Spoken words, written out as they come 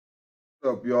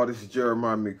What's up, y'all? This is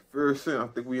Jeremiah McPherson. I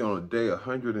think we on day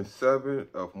 107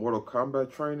 of Mortal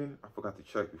Kombat training. I forgot to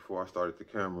check before I started the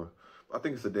camera. I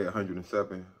think it's a day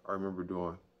 107. I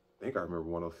think I remember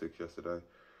 106 yesterday.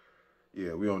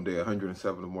 Yeah, we on day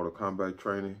 107 of Mortal Kombat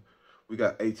training. We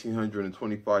got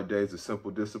 1,825 days of simple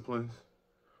disciplines.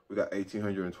 We got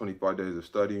 1,825 days of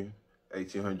studying,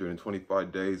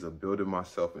 1,825 days of building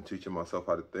myself and teaching myself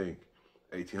how to think,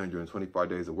 1,825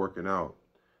 days of working out,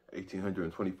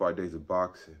 1,825 days of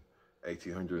boxing,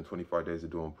 1,825 days of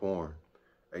doing porn,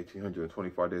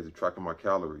 1,825 days of tracking my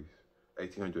calories,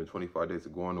 1,825 days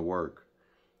of going to work,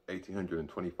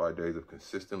 1,825 days of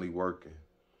consistently working,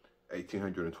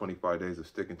 1,825 days of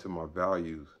sticking to my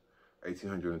values,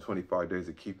 1,825 days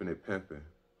of keeping it pimping,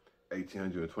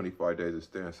 1,825 days of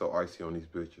staying so icy on these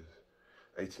bitches,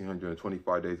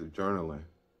 1,825 days of journaling,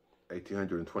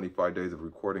 1,825 days of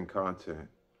recording content,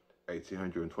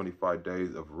 1,825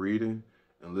 days of reading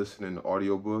and listening to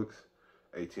audiobooks,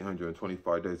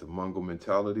 1,825 days of Mongol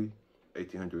mentality,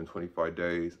 1,825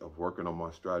 days of working on my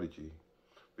strategy.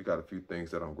 We got a few things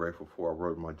that I'm grateful for. I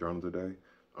wrote in my journal today.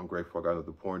 I'm grateful I got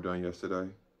another porn done yesterday.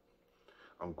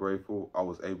 I'm grateful I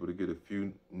was able to get a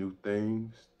few new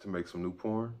things to make some new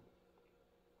porn.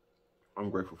 I'm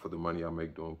grateful for the money I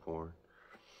make doing porn.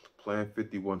 Plan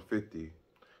 5150.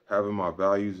 Having my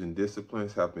values and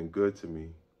disciplines have been good to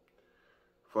me.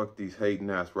 Fuck these hating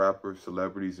ass rappers,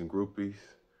 celebrities, and groupies.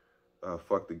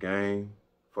 Fuck the game.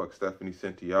 Fuck Stephanie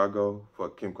Santiago.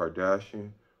 Fuck Kim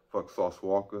Kardashian. Fuck Sauce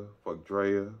Walker. Fuck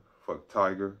Drea. Fuck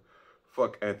Tiger.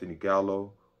 Fuck Anthony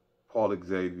Gallo. Paul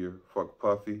Xavier. Fuck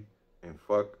Puffy. And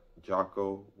fuck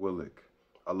Jocko Willick.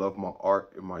 I love my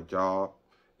art and my job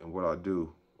and what I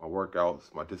do. My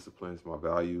workouts, my disciplines, my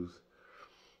values.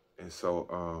 And so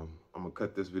I'm going to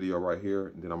cut this video right here,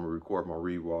 and then I'm going to record my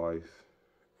Read Wise.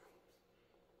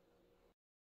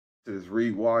 This is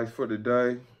Read Wise for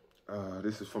today.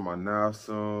 This is from my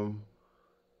NASM,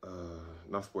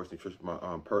 not sports nutrition, my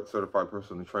certified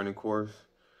personal training course.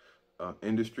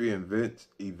 Industry events,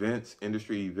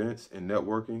 industry events, and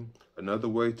networking. Another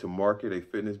way to market a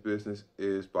fitness business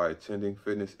is by attending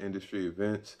fitness industry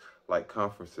events like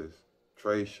conferences,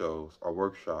 trade shows, or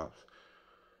workshops,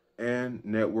 and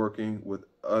networking with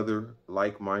other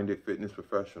like-minded fitness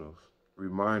professionals.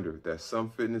 Reminder that some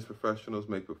fitness professionals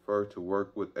may prefer to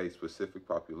work with a specific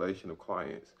population of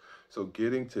clients. So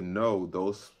getting to know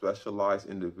those specialized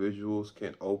individuals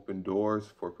can open doors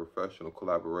for professional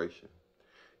collaboration.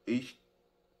 Each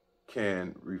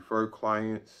can refer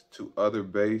clients to other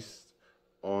based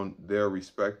on their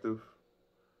respective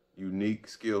unique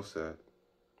skill set.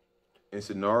 In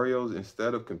scenarios,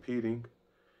 instead of competing,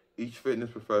 each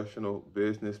fitness professional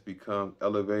business becomes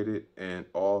elevated and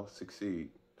all succeed.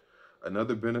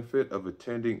 Another benefit of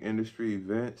attending industry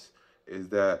events is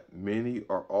that many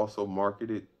are also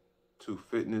marketed to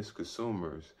fitness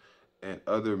consumers and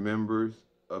other members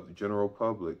of the general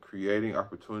public, creating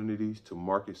opportunities to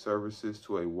market services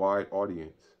to a wide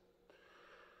audience.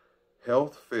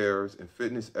 Health fairs and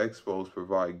fitness expos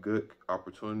provide good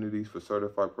opportunities for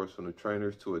certified personal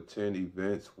trainers to attend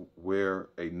events where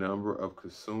a number of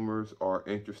consumers are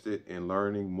interested in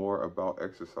learning more about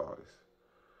exercise.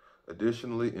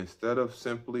 Additionally, instead of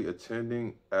simply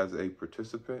attending as a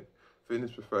participant,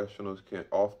 fitness professionals can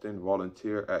often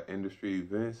volunteer at industry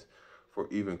events for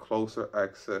even closer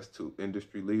access to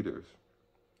industry leaders.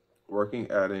 Working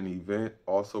at an event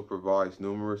also provides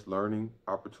numerous learning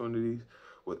opportunities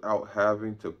without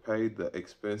having to pay the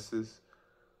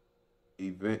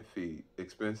event fees.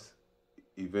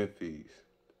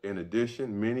 In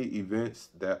addition, many events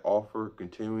that offer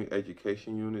continuing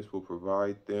education units will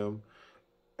provide them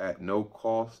at no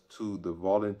cost to the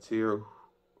volunteer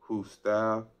who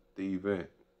staff the event.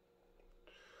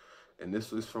 And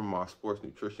this is from my sports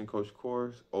nutrition coach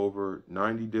course. Over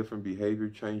 90 different behavior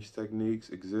change techniques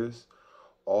exist,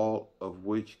 all of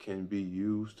which can be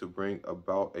used to bring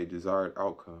about a desired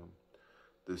outcome.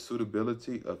 The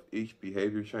suitability of each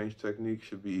behavior change technique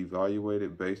should be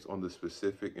evaluated based on the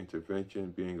specific intervention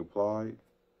being applied.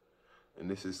 And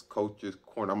this is Coach's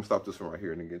Corner. I'm going to stop this one right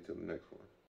here and then get to the next one.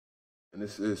 And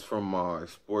this is from my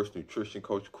sports nutrition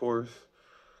coach course.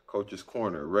 Coach's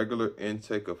Corner. Regular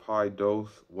intake of high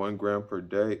dose, 1 gram per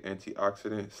day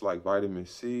antioxidants like vitamin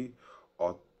C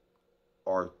are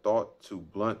thought to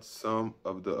blunt some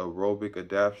of the aerobic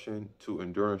adaptation to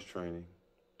endurance training.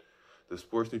 The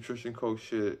sports nutrition coach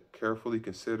should carefully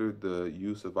consider the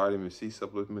use of vitamin C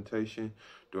supplementation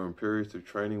during periods of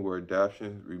training where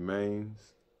adaptation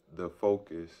remains the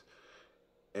focus,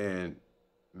 and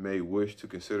may wish to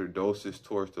consider doses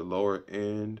towards the lower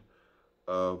end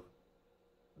of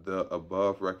the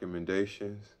above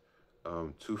recommendations.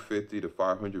 250 to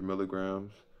 500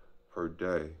 milligrams per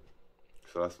day.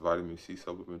 So that's vitamin C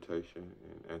supplementation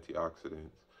and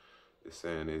antioxidants. It's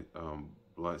saying it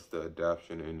blunts the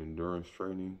adaptation and endurance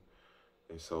training.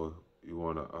 And so you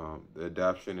want to, the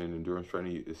adaptation and endurance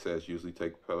training, it says usually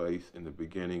take place in the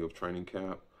beginning of training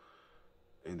camp.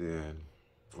 And then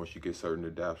once you get certain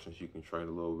adaptations, you can train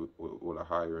a little bit with a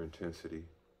higher intensity.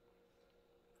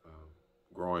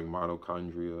 Growing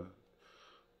mitochondria,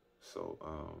 so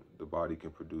the body can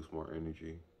produce more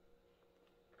energy,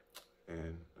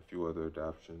 and a few other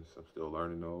adaptations. I'm still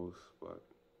learning those, but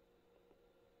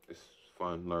it's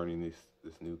fun learning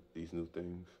these new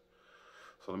things.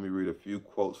 So let me read a few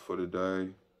quotes for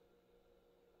today.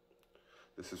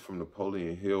 This is from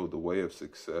Napoleon Hill. The way of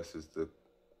success is the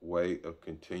way of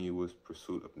continuous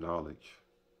pursuit of knowledge.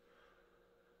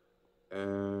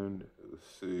 And let's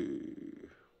see.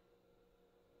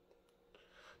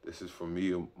 This is from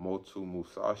Miyamoto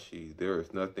Musashi. There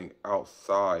is nothing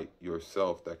outside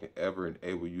yourself that can ever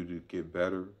enable you to get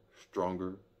better,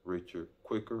 stronger, richer,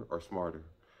 quicker, or smarter.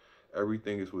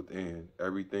 Everything is within.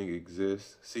 Everything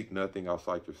exists. Seek nothing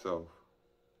outside yourself.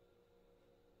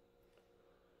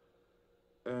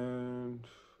 And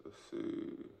let's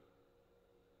see.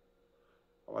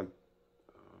 I like,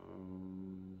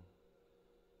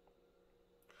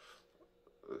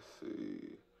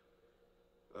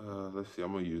 let's see,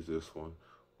 I'm going to use this one.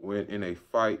 When in a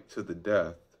fight to the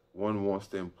death, one wants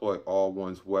to employ all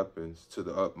one's weapons to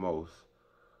the utmost.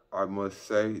 I must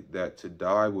say that to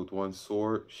die with one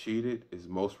sword sheathed is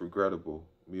most regrettable.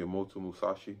 Miyamoto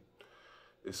Musashi.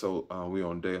 And so we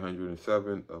on day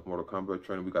 107 of Mortal Kombat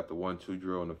training. We got the 1-2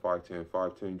 drill and the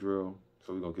 5-10 drill.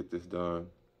 So we're going to get this done.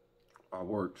 I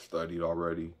studied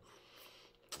already.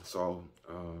 So,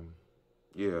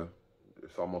 yeah.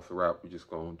 It's almost a wrap. We're just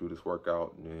going to do this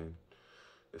workout, and then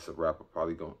it's a wrap. I'm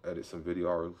probably going to edit some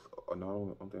videos.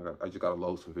 No, I don't think I just got to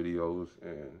load some videos,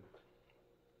 and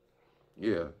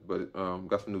yeah. But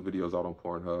got some new videos out on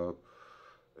Pornhub,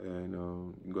 and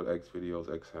you can go to X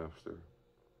Videos, X Hamster.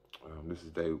 This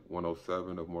is day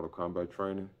 107 of Mortal Kombat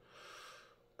training.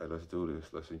 Hey, let's do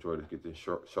this. Let's enjoy this. Get this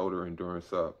shoulder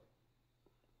endurance up.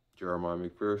 Jeremiah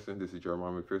McPherson. This is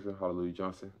Jeremiah McPherson. Hallelujah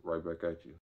Johnson. Right back at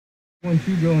you.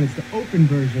 1-2 drill, and it's the open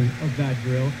version of that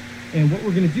drill. And what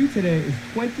we're going to do today is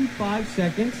 25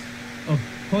 seconds of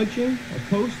punching a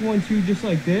post 1-2 just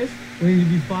like this. We're going to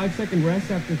give you 5-second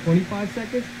rest after 25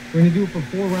 seconds. We're going to do it for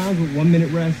 4 rounds with 1 minute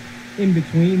rest in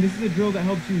between. This is a drill that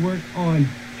helps you work on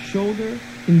shoulder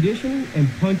conditioning and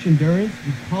punch endurance.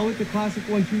 We call it the classic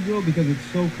 1-2 drill because it's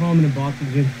so common in boxing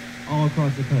gyms all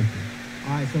across the country.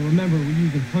 All right, so remember, we're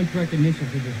using punch recognition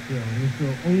for this drill. And this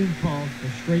drill only calls for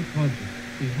straight punches.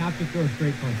 You have to throw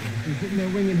straight punches. If you're sitting there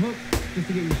winging hooks just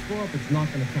to get your score up, it's not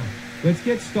going to count. Let's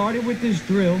get started with this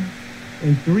drill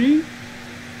in 3,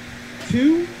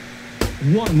 2,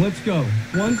 1. Let's go.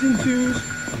 1s and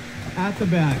 2s at the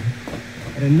bag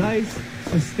at a nice,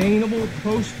 sustainable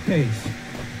post pace.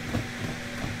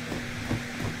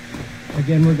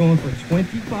 Again, we're going for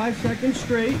 25 seconds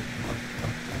straight.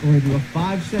 We're going to do a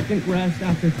 5-second rest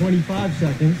after 25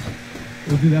 seconds.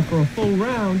 We'll do that for a full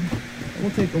round. We'll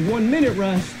take a 1 minute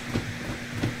rest,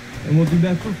 and we'll do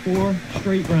that for 4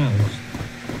 straight rounds.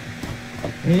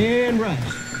 And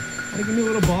rest. Give me a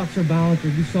little boxer balance or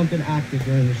do something active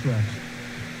during this rest.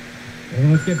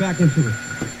 And let's get back into it.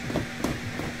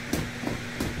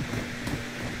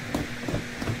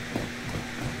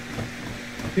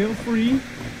 Feel free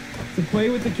to play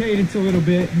with the cadence a little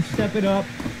bit and step it up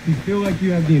if you feel like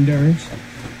you have the endurance.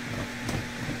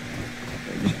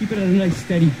 And just keep it at a nice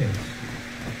steady pace.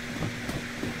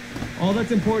 All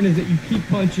that's important is that you keep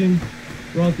punching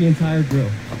throughout the entire drill.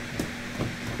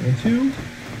 And 2,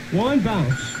 1,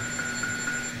 bounce.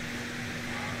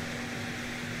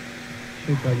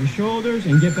 Shake out your shoulders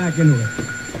and get back into it.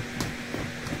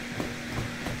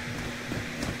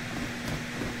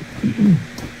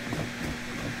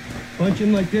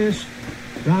 Punching like this,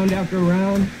 round after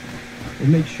round, will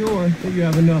make sure that you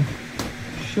have enough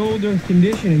shoulder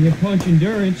conditioning and punch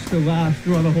endurance to last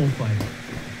throughout the whole fight.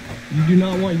 You do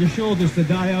not want your shoulders to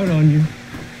die out on you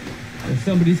when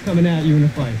somebody's coming at you in a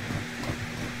fight.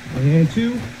 And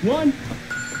 2, 1,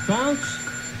 bounce.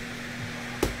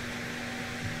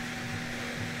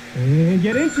 And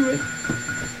get into it.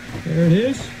 There it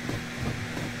is.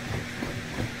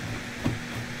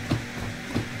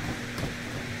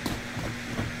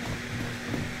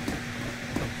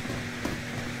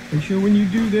 Make sure when you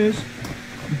do this,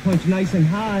 you punch nice and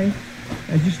high.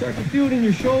 As you start to feel it in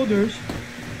your shoulders,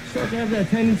 start to have that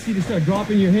tendency to start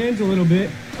dropping your hands a little bit.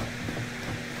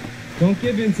 Don't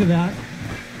give in to that.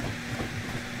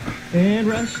 And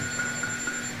rest.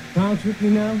 Bounce with me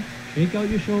now. Shake out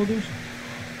your shoulders.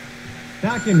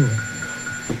 Back into it.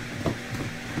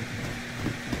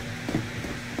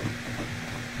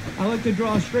 I like to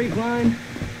draw a straight line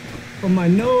from my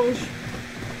nose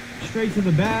straight to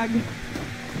the bag.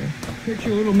 Picture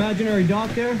a little imaginary dot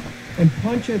there and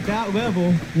punch at that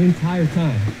level the entire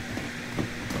time.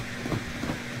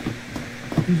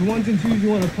 These ones and twos, you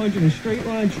want to punch in a straight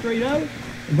line straight out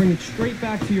and bring it straight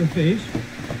back to your face.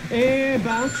 And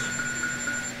bounce.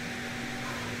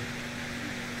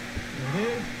 There it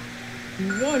is.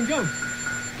 2, 1, go.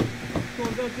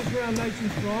 Close out this round nice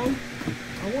and strong.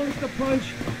 I want us to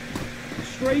punch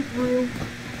straight through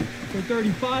for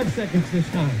 35 seconds this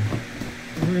time.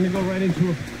 And we're going to go right into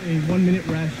a 1 minute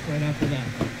rest right after that.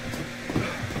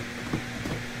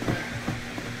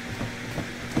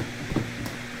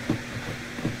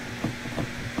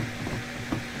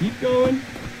 Keep going.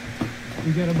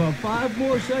 We got about 5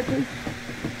 more seconds.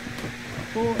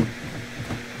 4,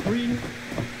 3,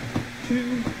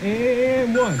 2,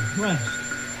 and 1. Rest.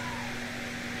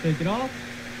 Shake it off.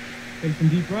 Take some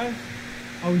deep breaths.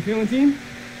 How we feeling, team?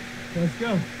 Let's go.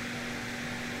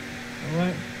 All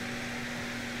right.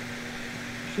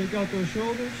 Shake out those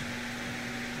shoulders.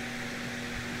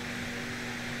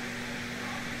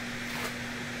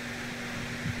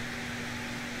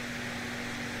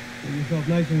 Get yourself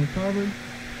nice and recovered.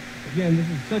 Again, this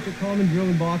is such a common drill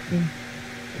in boxing.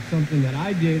 It's something that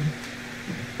I did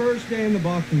the first day in the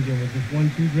boxing gym with this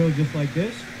 1-2 drill just like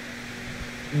this.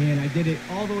 And I did it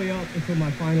all the way up until my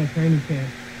final training camp.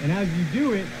 And as you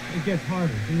do it, it gets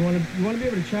harder. So you want to be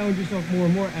able to challenge yourself more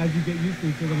and more as you get used to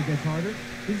it so that it gets harder.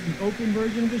 This is the open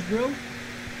version of this drill.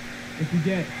 If you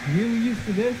get really used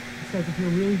to this, it starts to feel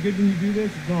really good when you do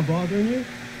this. It's not bothering you.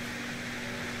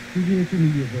 Do the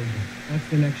intermediate version. That's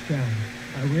the next challenge.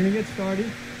 All right, we're going to get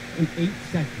started in 8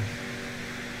 seconds.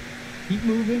 Keep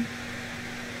moving.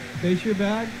 Face your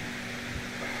bag.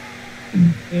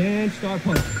 And start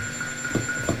punching.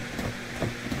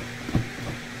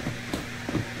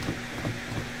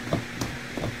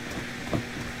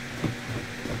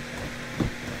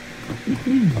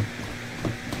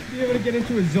 Be able to get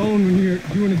into a zone when you're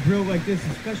doing a drill like this,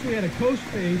 especially at a coast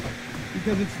phase,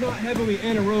 because it's not heavily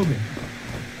anaerobic.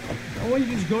 I want you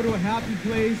to just go to a happy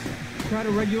place, try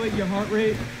to regulate your heart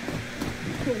rate.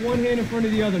 Put one hand in front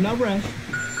of the other. Now rest.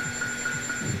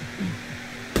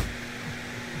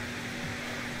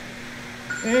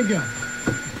 And go.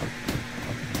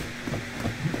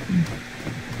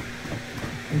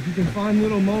 If you can find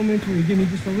little moments where you give me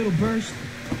just a little burst,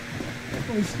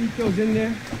 definitely sneak those in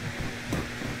there.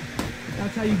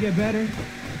 That's how you get better.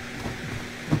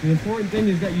 The important thing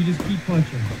is that you just keep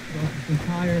punching throughout this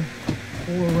entire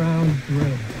 4-round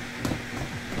drill.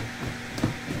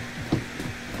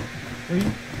 3, 2,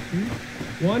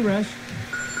 1, rest.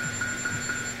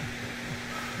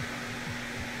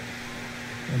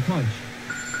 And punch.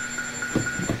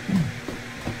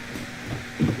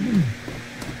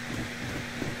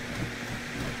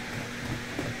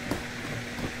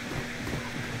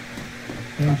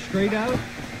 And straight out.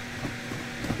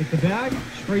 Hit the bag,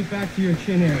 straight back to your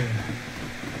chin area.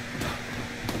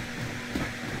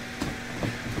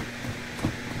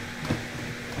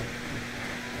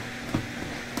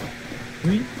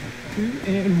 Three, 2,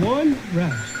 and 1,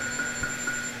 rest.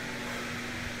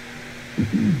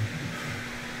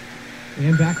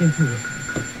 And back into it.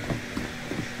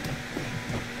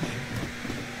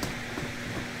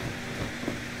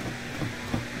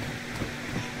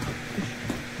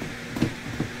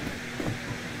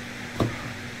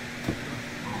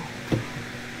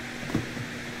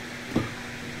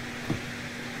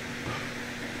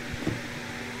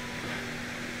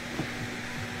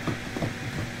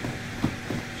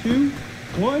 Two,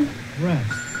 1,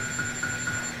 rest.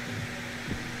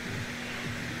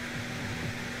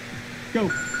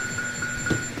 Go.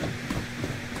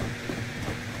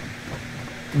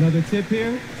 Another tip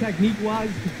here,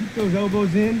 technique-wise, to keep those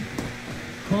elbows in.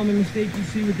 Common mistake you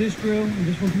see with this drill, and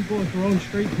just when people are throwing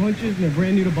straight punches and they're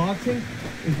brand new to boxing,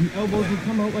 is the elbows will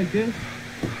come out like this,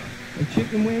 like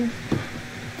chicken wings.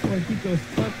 You want to keep those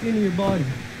tucked into your body.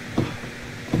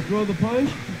 You throw the punch,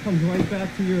 it comes right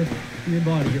back to your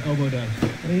body, your elbow does.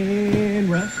 And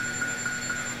rest.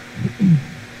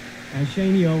 As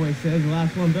Shaney always says,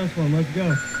 last one, best one, let's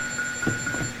go.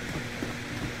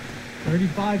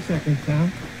 35 seconds now.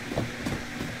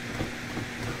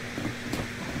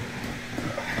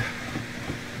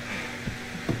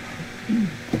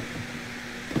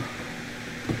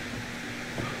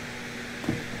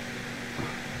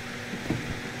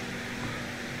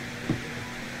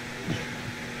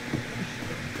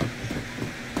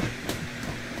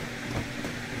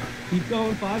 Keep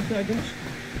going, 5 seconds.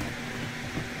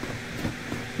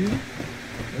 2,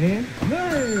 and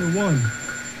hey, 1.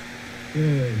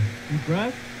 Good. Deep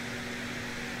breath.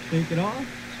 Shake it off.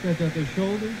 Stretch out those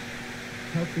shoulders.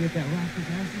 Helps you get that lactic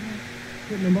acid out.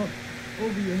 Putting them up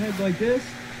over your head like this.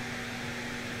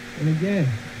 And again,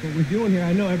 what we're doing here,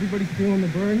 I know everybody's feeling the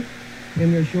burn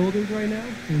in their shoulders right now.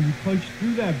 When you punch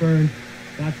through that burn,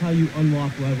 that's how you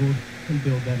unlock levels and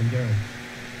build that endurance.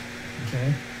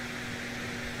 Okay?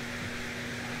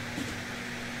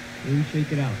 Really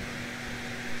shake it out.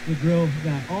 The drill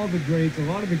that all the greats, a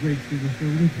lot of the greats do this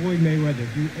drill. Even Floyd Mayweather,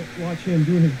 if you watch him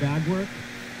doing his bag work,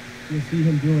 you'll see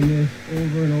him doing this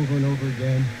over and over and over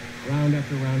again, round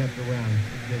after round after round.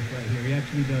 This right here. He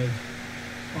actually does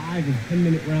 5 and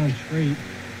 10-minute rounds straight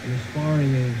in his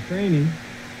sparring and his training,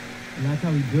 and that's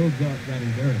how he builds up that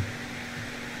endurance.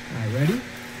 All right, ready?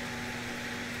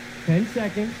 10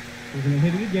 seconds. We're gonna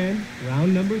hit it again.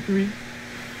 Round number 3.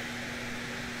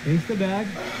 Face the bag,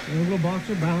 a little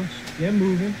boxer bounce, get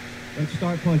moving. Let's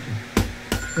start punching.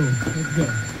 Boom, let's go.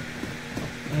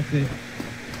 That's it.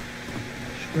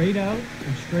 Straight out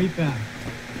and straight back.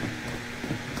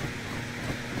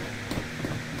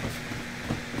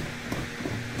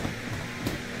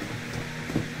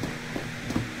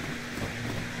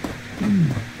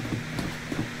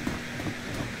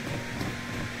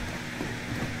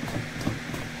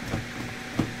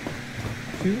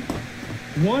 Two,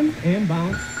 1, and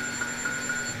bounce.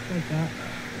 Like that.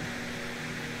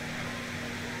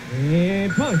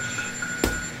 And punch.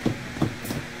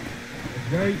 It's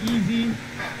very easy.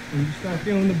 When you start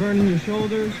feeling the burn in your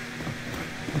shoulders,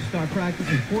 you start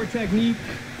practicing core technique.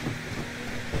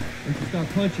 If you start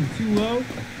punching too low,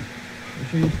 make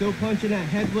sure you're still punching at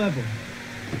head level.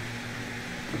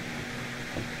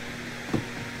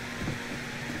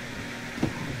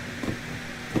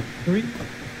 Three,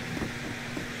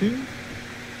 2,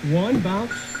 1,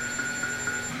 bounce.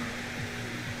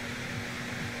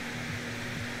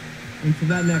 Into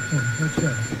that next one. Let's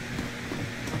go.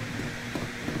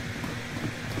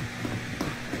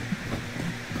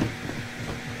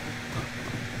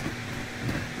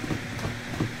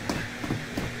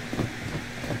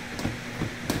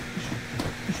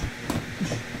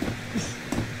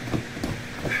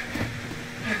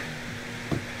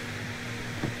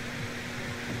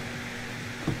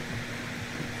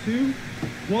 Two,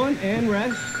 1, and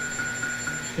rest.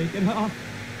 Shake it off.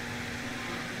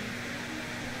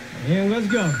 And let's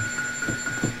go.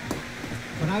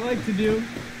 What I like to do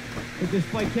with this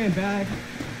fight camp bag,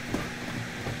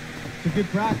 it's a good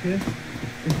practice,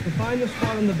 is to find the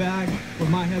spot on the bag where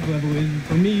my head level is.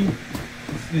 For me,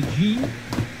 it's the G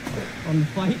on the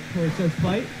fight, where it says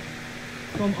fight.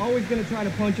 So I'm always going to try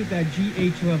to punch at that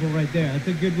GH level right there. That's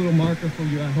a good little marker for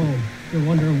you at home if you're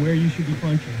wondering where you should be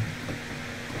punching.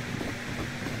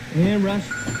 And rest.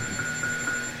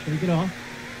 Shake it off.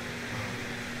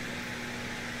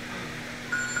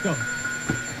 Go.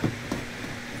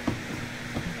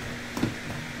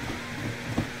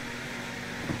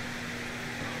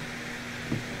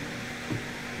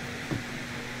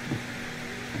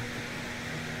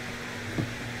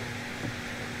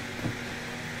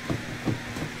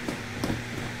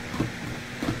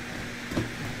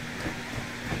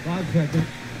 Five seconds.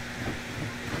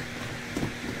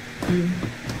 2,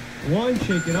 1,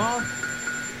 shake it off.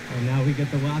 And now we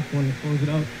get the last one to close it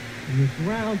out in this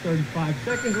round. 35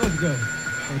 seconds, let's go.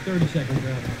 Or 30 seconds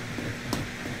rather.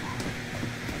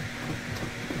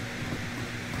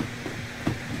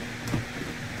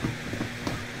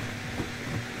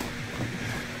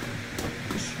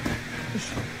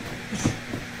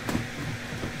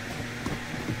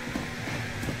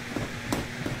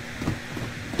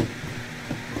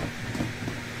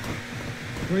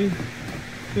 Three,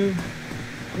 2,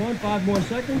 1, 5 more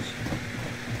seconds.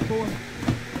 4,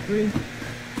 3,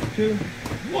 2,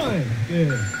 1.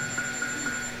 Good.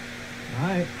 All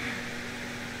right.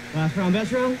 Last round,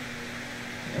 best round.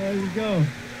 Let's go.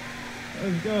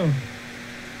 Let's go.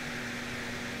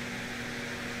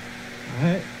 All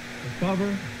right.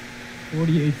 Recover.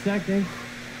 48 seconds.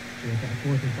 We got that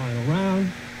 4th and final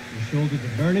round. Your shoulders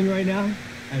are burning right now,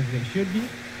 as they should be.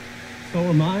 So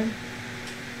are mine.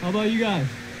 How about you guys?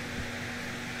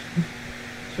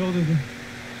 Shoulders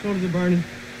are burning,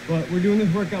 but we're doing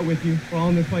this workout with you. We're all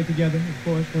in this fight together. Of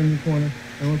course, we're in your corner,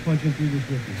 and we're punching through this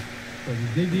with you. So you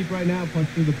dig deep right now, punch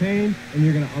through the pain, and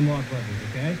you're gonna unlock levels,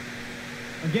 okay?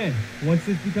 Again, once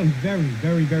this becomes very,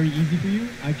 very, very easy for you,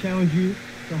 I challenge you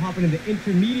to hop into the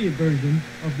intermediate version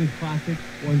of this classic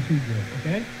 1-2 drill,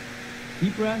 okay?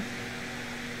 Deep breath.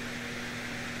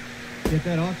 Get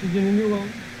that oxygen in your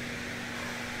lungs.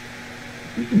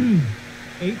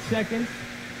 8 seconds.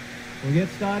 We'll get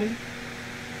started.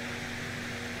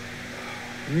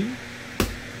 3,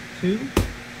 2,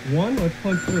 1. Let's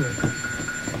punch through it.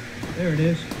 There it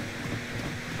is.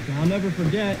 Now, I'll never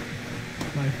forget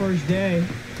my first day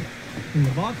in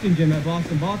the boxing gym at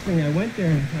Boston Boxing. I went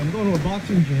there and I'm going to a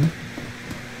boxing gym.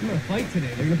 I'm gonna fight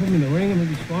today. They're gonna put me in the ring. I'm gonna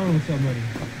be sparring with somebody.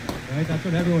 Right? That's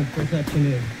what everyone's perception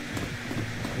is.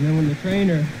 And then when the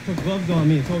trainer put gloves on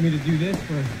me and told me to do this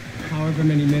for however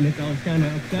many minutes, I was kind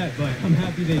of upset, but I'm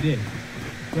happy they did.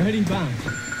 Ready? Bounce.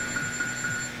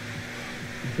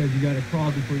 Because you gotta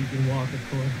crawl before you can walk, of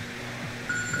course.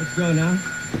 Let's go now.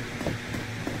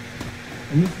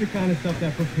 And this is the kind of stuff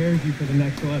that prepares you for the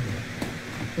next level.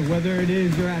 So whether it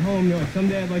is you're at home, you're like,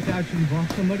 someday I'd like to actually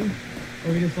box somebody,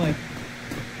 or you're just like,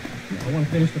 I want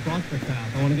to finish the prospect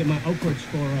path. I want to get my output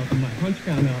score up and my punch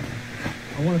count up.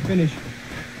 I want to finish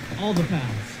all the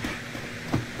paths.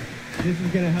 This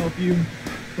is going to help you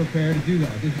prepare to do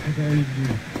that. This is preparing you to do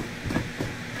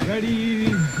that. Ready?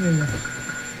 And go.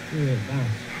 Good.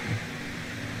 Bounce.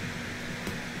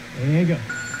 And go.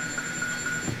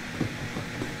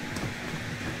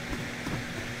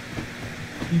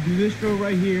 You do this drill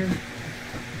right here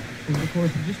over the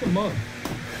course of just a month.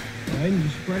 Right? And you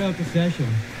spread out the session.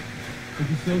 You'd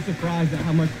be so surprised at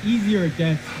how much easier it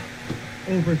gets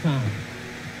over time.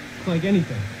 It's like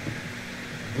anything.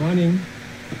 Running,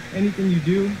 anything you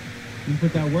do, you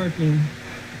put that work in,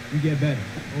 you get better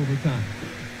over time.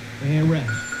 And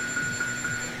rest.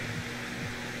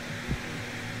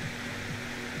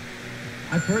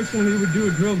 I personally would do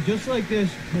a drill just like this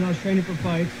when I was training for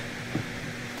fights,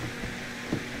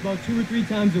 about 2 or 3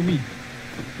 times a week.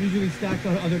 Usually stacked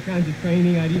on other kinds of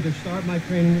training. I'd either start my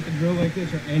training with a drill like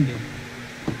this or end it.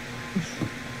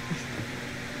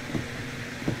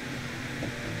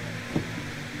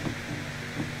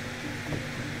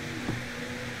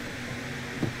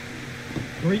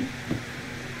 3,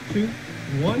 2,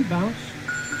 1, bounce.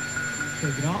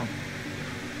 Take it off.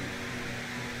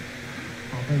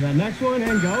 Hop in that next one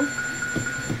and go.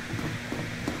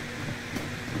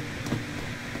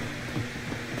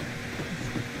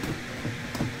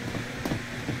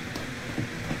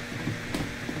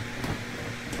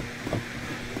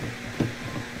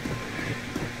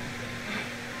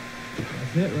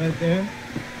 That's it right there.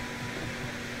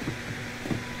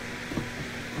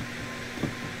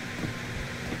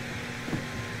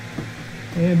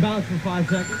 And bounce for 5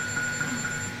 seconds.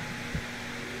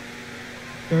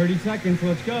 30 seconds,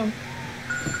 let's go.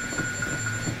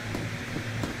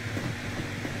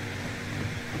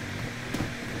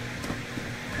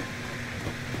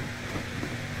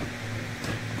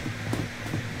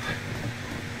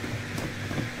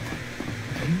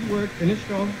 Easy work, finish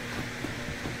strong.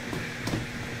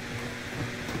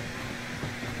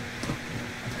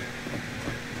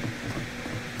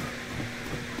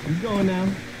 Keep going now.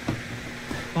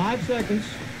 5 seconds.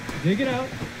 Dig it out.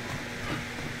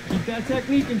 Keep that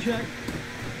technique in check.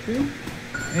 2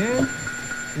 and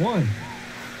 1.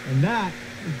 And that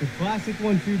is the classic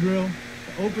 1-2 drill,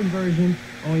 the open version.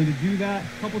 I want you to do that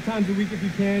a couple times a week if you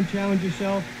can. Challenge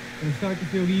yourself. It'll start to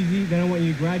feel easy. Then I want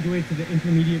you to graduate to the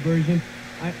intermediate version.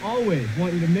 I always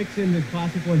want you to mix in this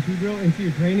classic 1-2 drill into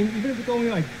your training, even if it's only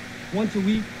like once a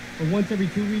week or once every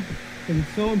 2 weeks, because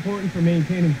it's so important for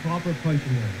maintaining proper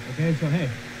punching there. Okay, so hey,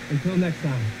 until next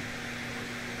time.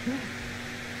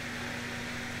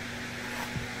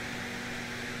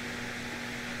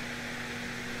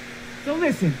 So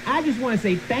listen, I just want to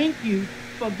say thank you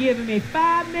for giving me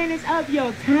 5 minutes of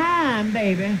your time,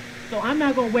 baby. So I'm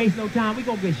not going to waste no time. We're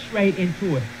going to get straight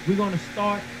into it. We're going to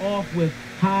start off with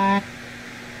high.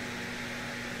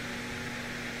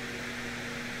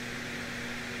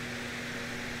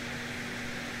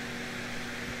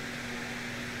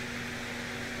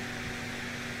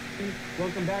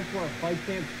 Welcome back to our Fight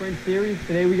Camp Sprint Series.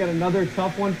 Today we got another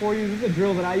tough one for you. This is a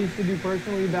drill that I used to do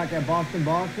personally back at Boston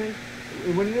Boxing.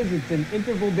 What it is, it's an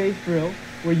interval-based drill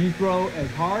where you throw as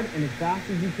hard and as fast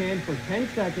as you can for 10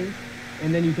 seconds,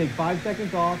 and then you take 5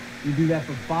 seconds off. You do that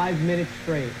for 5 minutes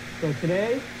straight. So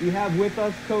today we have with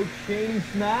us Coach Shane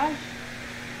Smash.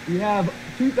 We have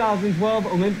 2012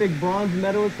 Olympic bronze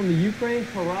medalist from the Ukraine,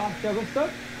 Taras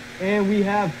Shevastuk, and we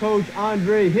have Coach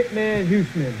Andre Hitman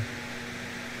Hushman.